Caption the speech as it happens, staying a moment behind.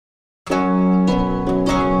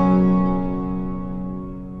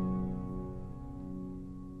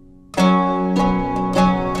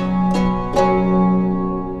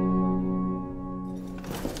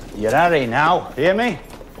You're Arry now, hear me?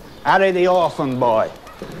 Arry the Orphan Boy.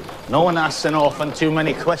 No one asks an orphan too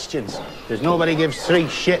many questions, because nobody gives 3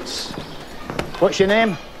 shits. What's your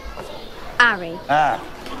name? Arry. Ah.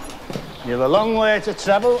 You've a long way to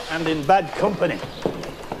travel and in bad company.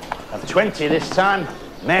 Of 20 this time,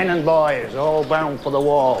 men and boys, all bound for the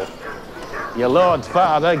wall. Your lord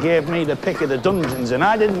father gave me the pick of the dungeons, and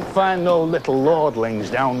I didn't find no little lordlings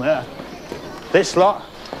down there. This lot,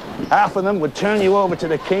 half of them would turn you over to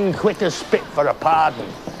the king quick as spit for a pardon.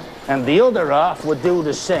 And the other half would do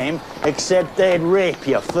the same, except they'd rape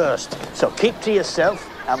you first. So keep to yourself,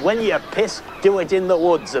 and when you're pissed, do it in the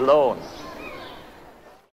woods alone.